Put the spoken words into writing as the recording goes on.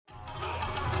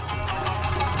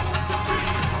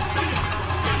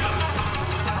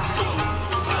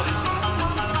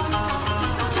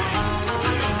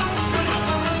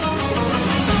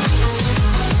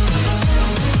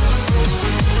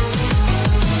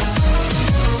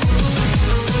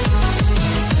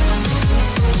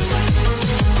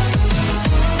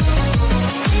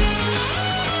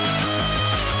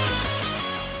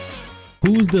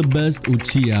the best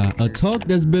Uchiha? A talk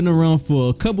that's been around for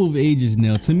a couple of ages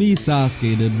now. To me,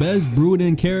 Sasuke, the best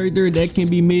brooding character that can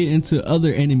be made into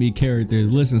other anime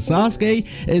characters. Listen, Sasuke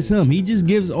is him. He just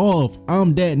gives off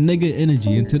I'm that nigga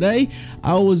energy. And today,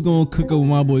 I was gonna cook up with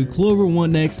my boy Clover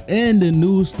 1X and the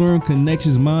new Storm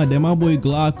Connections mod that my boy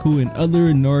Glocku and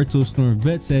other Naruto Storm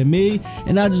vets had made.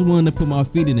 And I just wanted to put my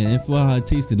feet in it and feel how it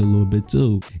tasted a little bit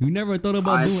too. You never thought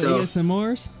about doing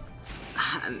ASMRs?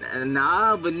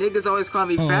 Nah, but niggas always call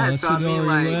me fat, so I mean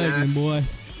like, lagging, boy.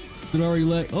 Chidori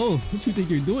lag. Oh, what you think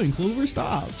you're doing, Clover?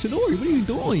 Stop, Chidori. What are you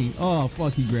doing? Oh,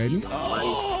 fuck, he grabbed me.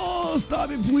 Oh,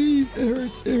 stop it, please. It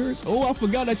hurts. It hurts. Oh, I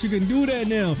forgot that you can do that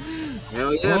now.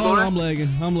 Hell yeah, boy. I'm lagging.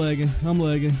 I'm lagging.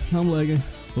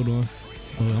 Hold on.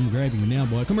 Oh, I'm grabbing you now,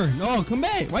 boy. Come here. No, come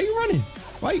back. Why you running?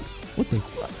 Why? What the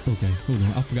fuck? Okay, hold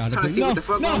on. I forgot. Trying to see what the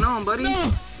fuck going on, buddy.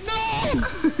 No. I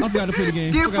forgot to play the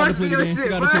game.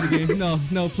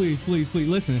 No, please.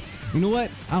 Listen, you know what?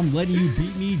 I'm letting you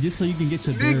beat me just so you can get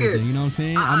your bearings in. You know what I'm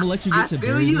saying? I'm gonna let you get your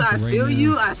bearings in. I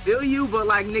feel you, but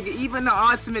like, nigga, even the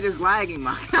ultimate is lagging,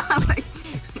 my god. Like,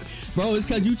 bro, it's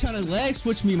cause you trying to lag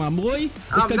switch me, my boy.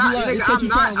 I'm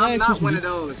not one of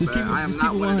those. Just keep it 100,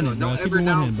 bro. Don't ever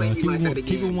downplay me like that again.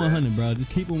 Keep it 100, bro. Just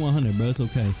keep it 100, bro. It's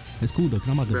okay. It's cool though, cause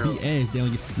I'm about to beat ass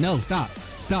down you. No, stop.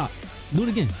 Do it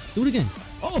again.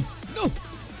 Oh no!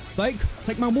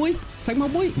 Psych my boy.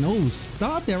 No,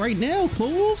 stop that right now,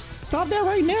 Cloves. Stop that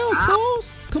right now,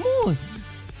 Cloves. Come on.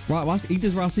 Watch, eat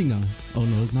this Rasengan. Oh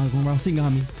no, it's not going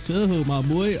Rasengan me. Chill, my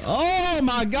boy. Oh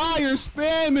my God, you're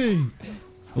spamming.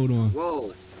 Hold on.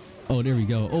 Whoa. Oh, there we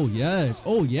go. Oh yes.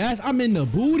 I'm in the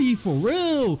booty for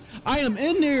real. I am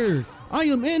in there.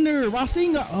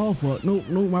 Rasengan. Oh fuck. No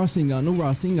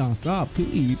Rasengan. Stop,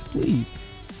 please.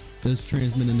 Let's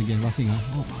transmitting again. Rasengan.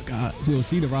 Oh my God. So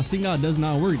see, the Rasengan does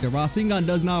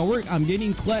not work. I'm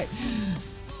getting clacked.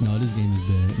 No, this game is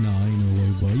bad. No, ain't no way,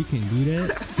 boy. You can't do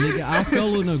that. Nigga, I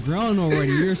fell on the ground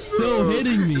already. You're still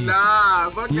hitting me.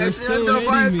 Nah, fuck that shit.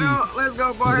 Let's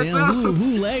go, Barto.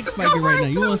 Who lag spiking right now?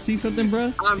 You want to see something,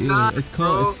 bro? I'm not, it's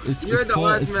called, bro. You're the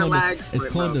ultimate lag It's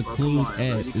called the close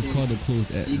app. It's called the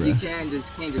close app, bro. You can't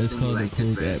just do me like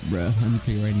this, bro. App, bro. Let me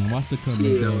tell you right now. Watch the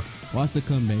comeback, bro. Watch the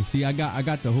comeback. See, I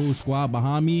got the whole squad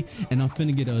behind me, and I'm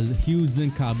finna get a huge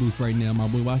Zenkai boost right now, my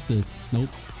boy. Watch this. Nope.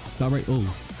 Stop right. Oh.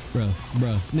 Bruh.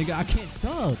 Nigga, I can't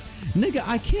sub. I'm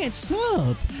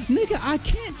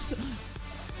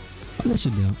that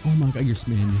shit down. Oh my God, you're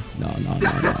spamming. No,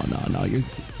 you're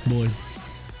boy.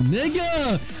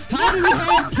 Nigga, how do we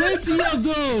have plenty of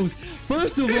those?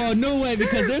 First of all, no way,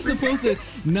 because they're supposed to.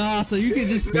 Nah, so you can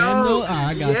just spam those.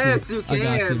 I got you. Yes, you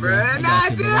can, bro.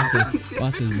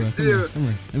 Watch this, bro. Come here.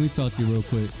 Let me talk to you real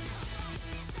quick.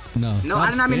 No,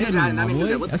 I did not mean to do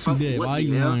that. What the fuck? You did. Why are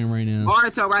you lying right now?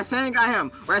 Barto, Rasengan got him.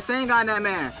 Rasengan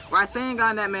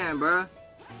that man, bro.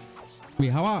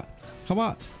 Wait, how about?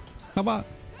 Oh,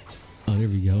 there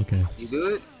we go. Okay. You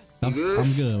good? I'm good.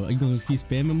 Are you gonna keep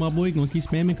spamming, my boy? You gonna keep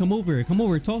spamming? Come over.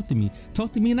 Talk to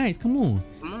me nice. Come on.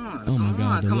 Oh my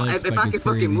God. Come on. If I can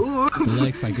fucking move. The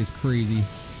leg spike is crazy.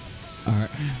 All right,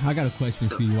 I got a question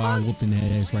for you while I'm whooping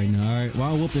that ass right now. All right,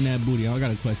 while I'm whooping that booty, I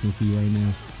got a question for you right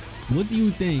now. What do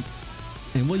you think,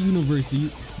 and what universe do you...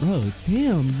 Bro,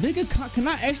 damn, nigga, can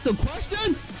I ask the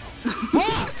question?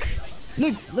 Fuck!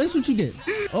 Look, that's what you get.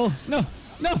 Oh, no.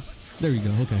 There we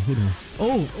go. Okay, hold on.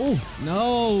 Oh,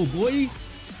 no, boy.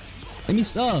 Let me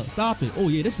stop it. Oh,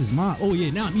 yeah, this is mine. Oh,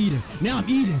 yeah, now I'm eating.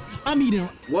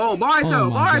 Whoa, Barto,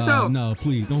 God, no,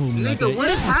 please, don't hold me like that. Nigga, what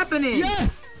is happening?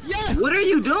 Yes. What are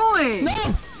you doing? No,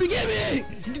 forgive me.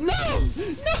 No.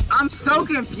 I'm so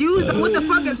confused. What the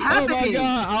fuck is happening? Oh my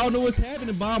God, I don't know what's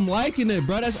happening, but I'm liking it,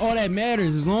 bro. That's all that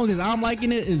matters. As long as I'm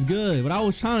liking it, it's good. What I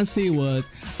was trying to say was,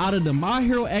 out of the My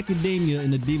Hero Academia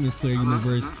and the Demon Slayer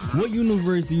universe, what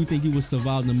universe do you think you would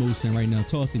survive the most in right now?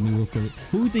 Talk to me real quick.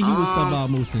 Who do you think you would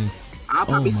survive most in? I'll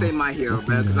probably say My Hero,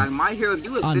 bro, because like My Hero, if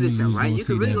you a citizen, right? You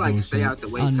can really like stay out the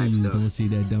way type stuff. Don't see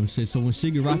that dumb shit. So when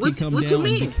Shigaraki come down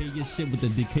and decay your shit with the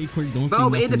decay quirk, don't see nothing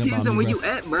about me, bro. It depends on where you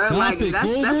at, bro. Like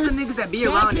that's the niggas that be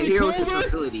around the heroes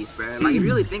facilities, bro. Like if you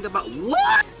really think about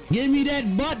what? Give me that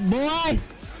butt, boy.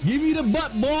 Give me the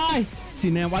butt, boy. See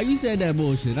now, why you said that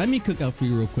bullshit? Let me cook out for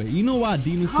you real quick. You know why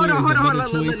Demon Slayer is a better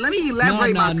choice? Let me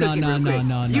elaborate my cooking real quick.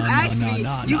 You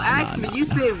asked me. You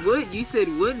said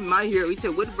what My Hero. You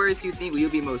said what verse you think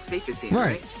you'll be most safest in,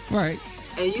 right? Right.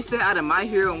 And you said out of My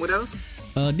Hero and what else?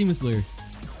 Demon Slayer.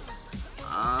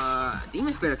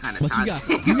 Demon Slayer kind of toxic.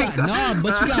 But you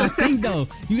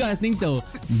gotta think though.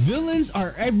 Villains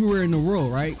are everywhere in the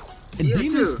world, right? Yeah,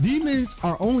 demons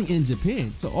are only in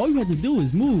Japan, so all you have to do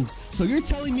is move. So you're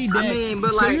telling me that? I mean,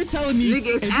 but so like, you're telling me,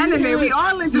 nigga, it's anime. We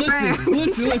all in Japan.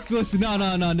 Listen. No,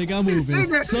 nigga, I'm moving.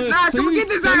 Nigga, come get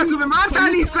this ass moving. I'm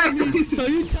telling these questions. So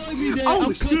you telling me that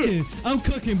I'm cooking? I'm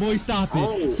cooking, boy. Stop it.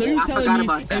 Oh, so you telling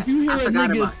me if you hear a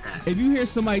nigga, if you hear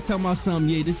somebody talking about something,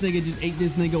 yeah, this nigga just ate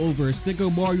this nigga over a Snicker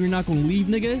bar, you're not gonna leave,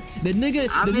 nigga. The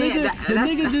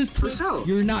nigga just took. Sure.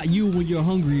 You're not you when you're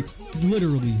hungry,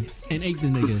 literally, and ate the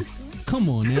nigga. Come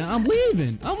on, man. I'm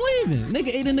leaving. Nigga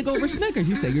ate a nigga over Snickers.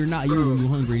 He said, you're not you when you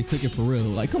hungry. He took it for real.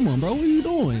 Like, come on, bro. What are you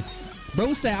doing?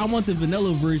 Bro said, I want the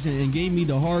vanilla version and gave me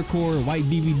the hardcore white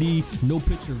DVD, no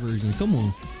picture version. Come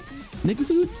on.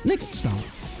 Nigga, stop.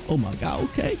 Oh, my God.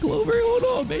 Okay, Clover.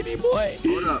 Hold on, baby boy.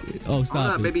 Hold up. Oh, stop.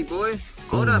 Hold up, baby boy.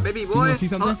 Hold up, baby boy. You want to see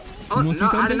something? Oh, no,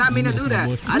 I did not mean to do that.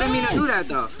 I didn't mean to do that,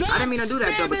 though. I didn't mean to do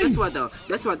that, though. But guess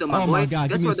what, though, my boy?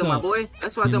 Guess what, though, my boy?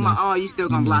 That's what, though, my. Oh, you still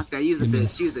gonna block that? You're a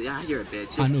bitch. You're a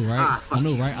bitch. I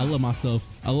know, right? I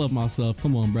love myself.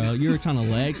 Come on, bro. You're trying to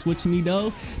lag switch me,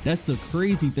 though. That's the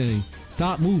crazy thing.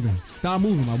 Stop moving,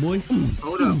 my boy.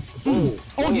 Hold up. Oh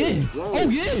yeah.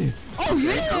 Okay. Oh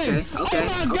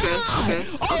my God.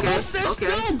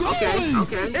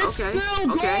 Okay. It's still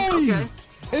going.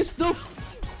 It's still.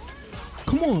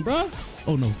 Come on, bro.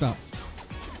 Oh no, stop.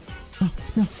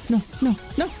 No.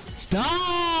 Stop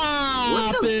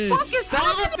what the fuck is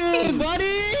happening?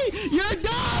 Buddy. You're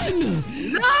done.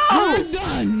 No. You're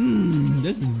done.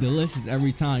 This is delicious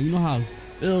every time. You know how it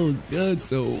feels good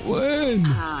to win.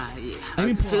 Yeah.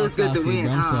 It feels good to win.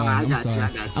 I'm sorry. I got you.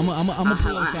 I'm gonna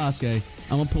pull out Sasuke.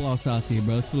 I'm gonna pull out Sasuke,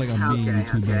 bro. I feel like I'm being you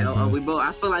too bad. I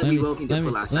feel like we both need to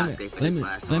pull out Sasuke for this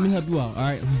last one. Let me help you out, all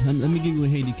right? Let me give you a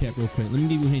handicap real quick. Real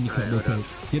quick.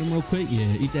 Get him real quick.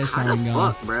 Yeah, eat that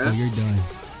Sharingan.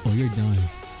 Oh, you're done.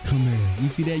 Come here. You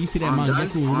see that?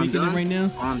 Mangekyou awakening right now?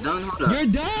 I'm done. Hold up. You're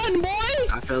done, boy.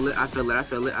 I feel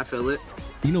it.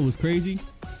 You know what's crazy?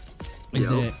 Is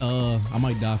that I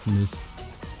might die from this.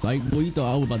 Like, boy, you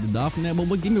thought I was about to die from that?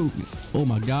 But give me. Oh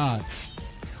my God.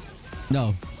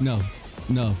 No. Come on.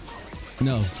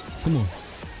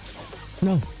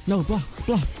 No. Block.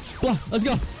 Let's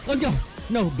go.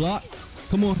 No, block.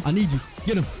 Come on. I need you.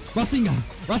 Get him. Rasengan.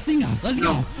 Let's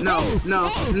go. No.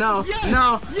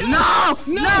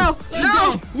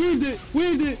 Weaved it.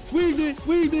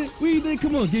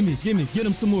 Come on. Give me. Get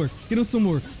him some more.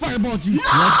 Fireball juice.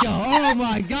 Let's go. Oh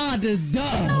my God, the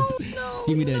dub.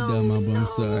 Give me that dub, my bro. I'm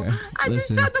sorry.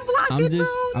 Listen, I'm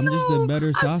just the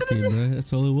better Sasuke, bro.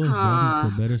 That's all it was, bro. I'm just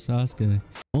the better Sasuke.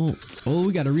 Oh,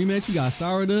 we got a rematch. We got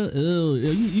Sarada.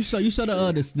 You saw the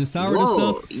Sarada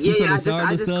stuff? Yeah, I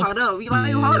just caught up.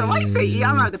 Hold on. Why you say yeah?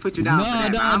 I'm gonna have to put you down. No. I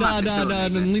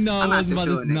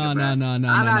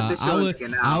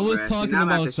was talking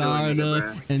about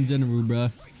Sarada in general, bro.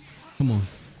 Come on.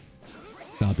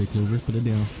 Stop it, Clover. Put it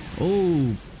down.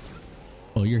 Oh,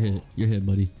 you're hit,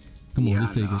 buddy. Come on,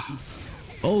 let's take it.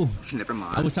 Oh, never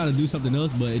mind. I was trying to do something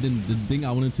else, but it didn't. The thing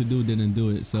I wanted to do didn't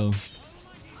do it, so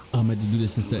I'm going to do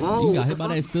this instead. Whoa, you got hit by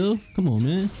that still? Come on,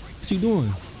 man. What you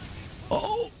doing?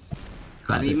 Oh!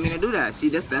 I didn't even mean to do that. See,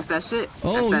 that's that shit.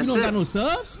 Oh, you don't got no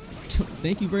subs?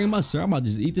 Thank you very much, sir. I'm about to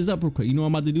just eat this up real quick. You know what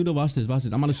I'm about to do though? Watch this. I'm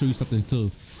about to show you something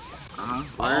too.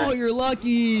 Oh, you're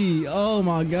lucky. Oh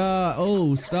my God.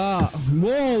 Oh, stop.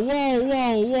 Whoa.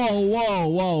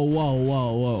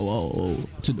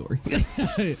 Chidori.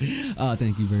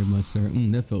 Thank you very much, sir.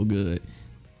 That felt good.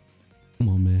 Come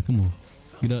on, man. Come on.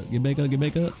 Get up, get back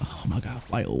up. Oh my God,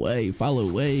 fly away.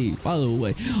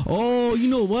 Oh, you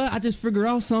know what? I just figured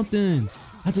out something.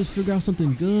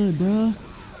 Good, bro.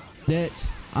 That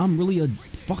I'm really a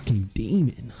fucking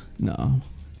demon. No.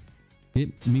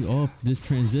 Hit me off this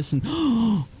transition.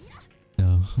 No,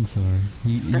 I'm sorry.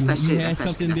 You had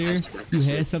something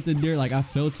there. Like I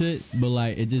felt it, but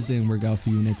like it just didn't work out for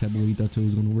you in that type of way you thought it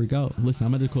was gonna work out. Listen,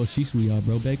 I'm about to call Shisui y'all,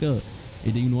 bro. Back up.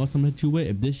 And then you know what I'm gonna hit you with?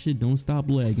 If this shit don't stop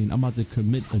lagging, I'm about to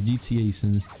commit a GTA,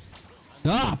 son.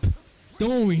 Stop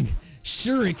throwing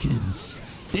shurikens.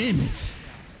 Damn it.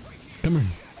 Come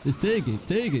here. Just take it.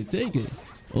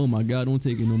 Oh my God, don't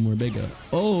take it no more. Back up.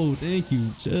 Oh, thank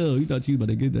you. Chill. You thought you was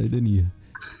about to get that, didn't you?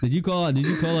 Did you call it an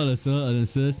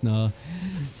assist? Nah.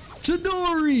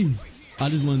 Chidori! I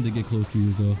just wanted to get close to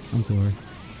you, so I'm sorry.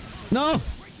 No!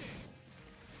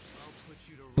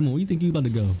 Come on, where you think you about to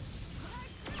go?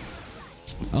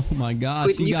 Oh my God,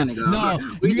 she got no.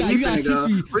 You got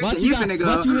Shisui. Watch you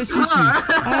hit Shisui.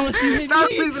 Oh, she hit Stop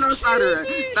sleeping on Siren.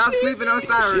 Stop sleeping on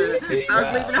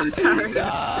Siren.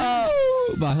 No.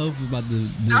 My health is about to.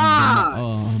 My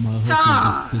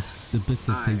health is the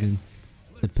pizza taking.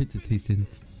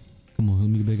 Come on, let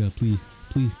me get back up, please.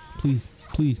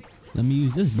 Let me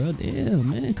use this, bro. Damn,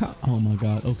 man. Oh my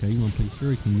god. Okay, you wanna play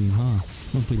Shuriken game, huh?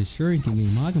 You wanna play the Shuriken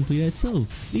game? I can play that too.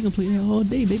 We can play that all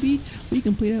day, baby. We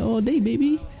can play that all day,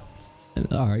 baby.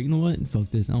 All right, you know what? Fuck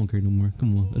this. I don't care no more.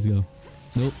 Come on, let's go.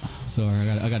 Nope. Sorry,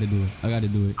 I gotta do it. I gotta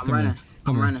do it. I'm running.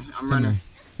 I'm running.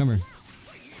 Come here.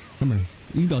 Come here.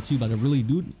 You thought you about to really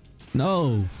do?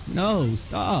 No,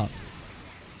 stop.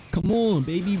 Come on,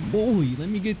 baby boy. Let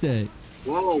me get that.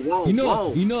 Whoa, whoa, whoa,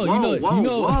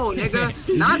 nigga.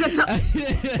 Nagata.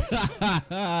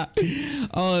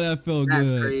 Oh, that felt good.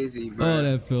 That's crazy, bro. Oh,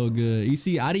 that felt good. You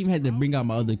see, I didn't even have to bring out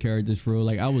my other characters for real.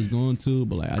 Like, I was going to,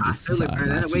 but like, I just feel it, bro.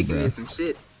 That awakening is some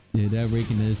shit. Yeah, that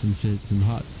awakening is some shit. Some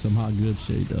hot good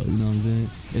shit, though. You know what I'm saying?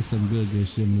 It's some good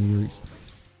shit in the works.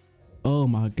 Oh,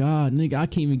 my God, nigga. I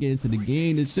can't even get into the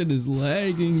game. This shit is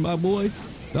lagging, my boy.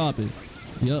 Stop it.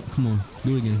 Yep, come on.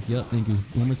 Do it again. Yep, thank you.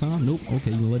 One more time? Nope. Okay,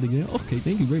 you gonna let it again? Okay,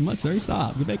 thank you very much, sir.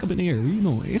 Stop. Get back up in the air. What are you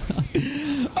doing?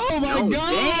 Oh my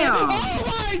god! Damn. Oh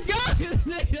my god!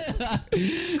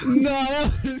 No,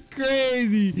 that was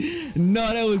crazy.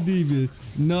 No, that was devious.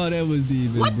 No, that was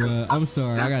devious, bro. I'm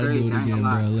sorry. That's I gotta crazy. do it again,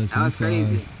 bro. Listen, that was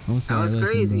crazy. I'm sorry. That was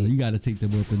crazy. Bro. You gotta take the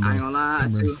weapon. I ain't gonna lie,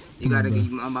 too. You gotta get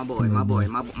my boy. You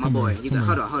got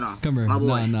hold on. Come here. My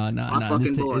boy. No. My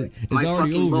fucking boy. My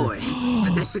fucking boy.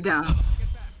 Set that shit down.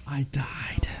 I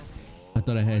died. I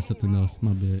thought I had something else.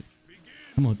 My bad.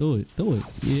 Come on, throw it.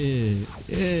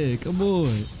 Yeah. Come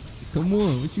on.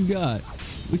 What you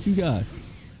got?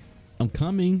 I'm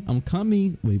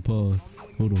coming. Wait, pause.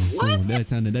 Hold on.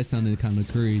 That sounded kind of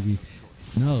crazy.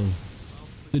 No.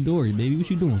 The Dory, baby. What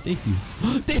you doing? Thank you.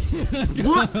 Let's go.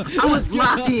 What? I was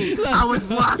blocking. Let's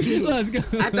go.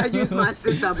 I thought you was my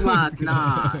sister block.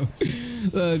 Nah.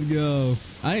 Let's go.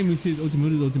 I didn't even see his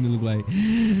ultimate. His ultimate look like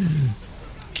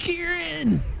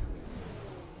Kieran.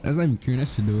 That's not even Kieran.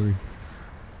 That's Chidori.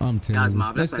 I'm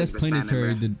terrible. That's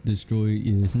planetary destroy.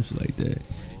 Yeah, some shit like that.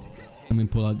 Let me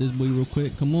pull out this boy real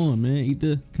quick. Come on, man. Eat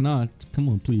the. Come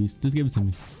on, please. Just give it to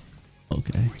me.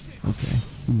 Okay.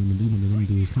 Let me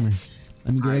do this. Come here.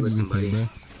 Let me grab you real quick, bro.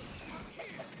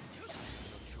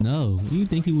 No. What do you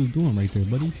think he was doing right there,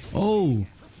 buddy? Oh.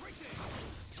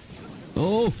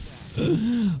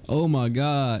 Oh my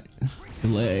God. The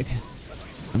leg.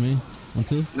 I mean, 1,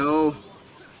 2. No.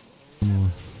 Come on.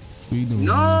 What you doing?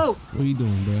 No. Man? What you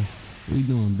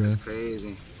doing, bro? That's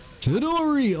crazy.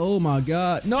 Chidori. Oh my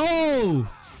God. No.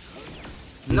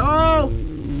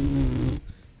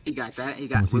 He got that.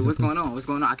 Wait, what's going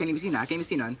on? I can't even see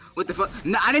nothing. What the fuck?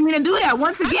 No, I didn't mean to do that.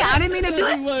 Once again, I didn't mean to do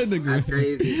that. That's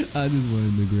crazy. I just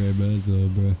wanted to grab, that's all,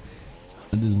 bro.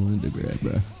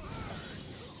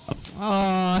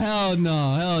 Oh, hell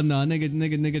no.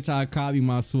 Nigga try to copy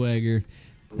my swagger.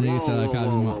 Whoa,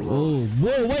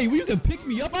 wait, you can pick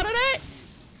me up out of that?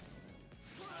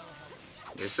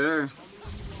 Yes, sir.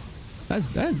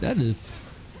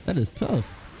 That is tough.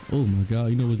 Oh my God,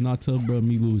 you know what's not tough, bro?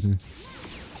 Me losing.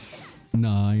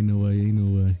 Nah, ain't no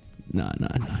way. Nah. I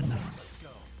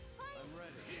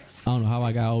don't know how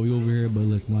I got all the way over here, but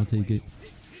let's not take it.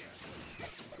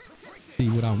 See,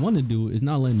 what I want to do is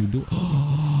not letting me do it.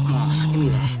 Give me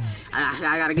that.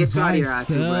 I gotta get you out of here,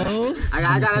 too, bro.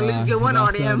 I gotta at least get one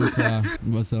on him.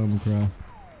 I'm gonna cry.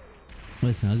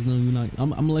 Listen, I just know you're not.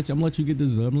 I'm gonna let you get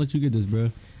this.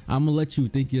 bro. I'm gonna let you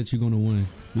think that you're gonna win,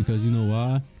 because you know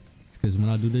why? Because when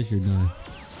I do this, you're done.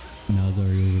 No, it's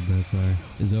already over, bro. Sorry,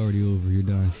 it's already over. You're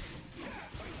done.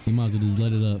 You might as well just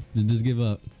let it up. Just give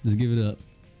up. Just give it up.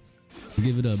 Just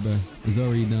give it up, bro. It's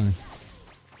already done.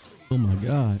 Oh my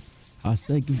God! I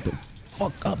said, give the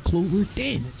fuck up, Clover.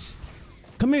 Damn it!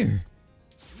 Come here.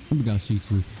 I forgot she's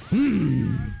sweet.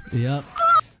 Yep.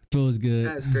 Feels good.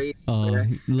 That's great. Oh,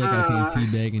 look, I can't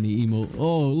teabag in the emote.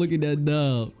 Oh, look at that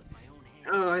dub.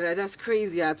 Oh, that's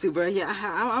crazy, too, bro. Yeah,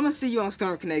 I'm gonna see you on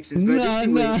Storm Connections, bro. No. Trust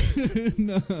me,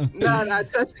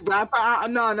 bro.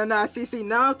 No. See,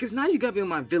 now, cause now you got me on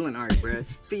my villain arc, bro.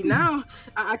 See, now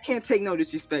I can't take no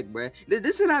disrespect, bro.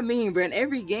 This is what I mean, bro. In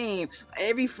every game,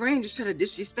 every friend just try to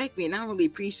disrespect me, and I don't really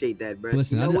appreciate that, bro.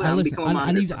 Listen, you know listen.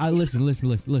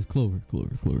 Clover.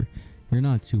 You're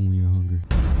not chewing when you're hungry.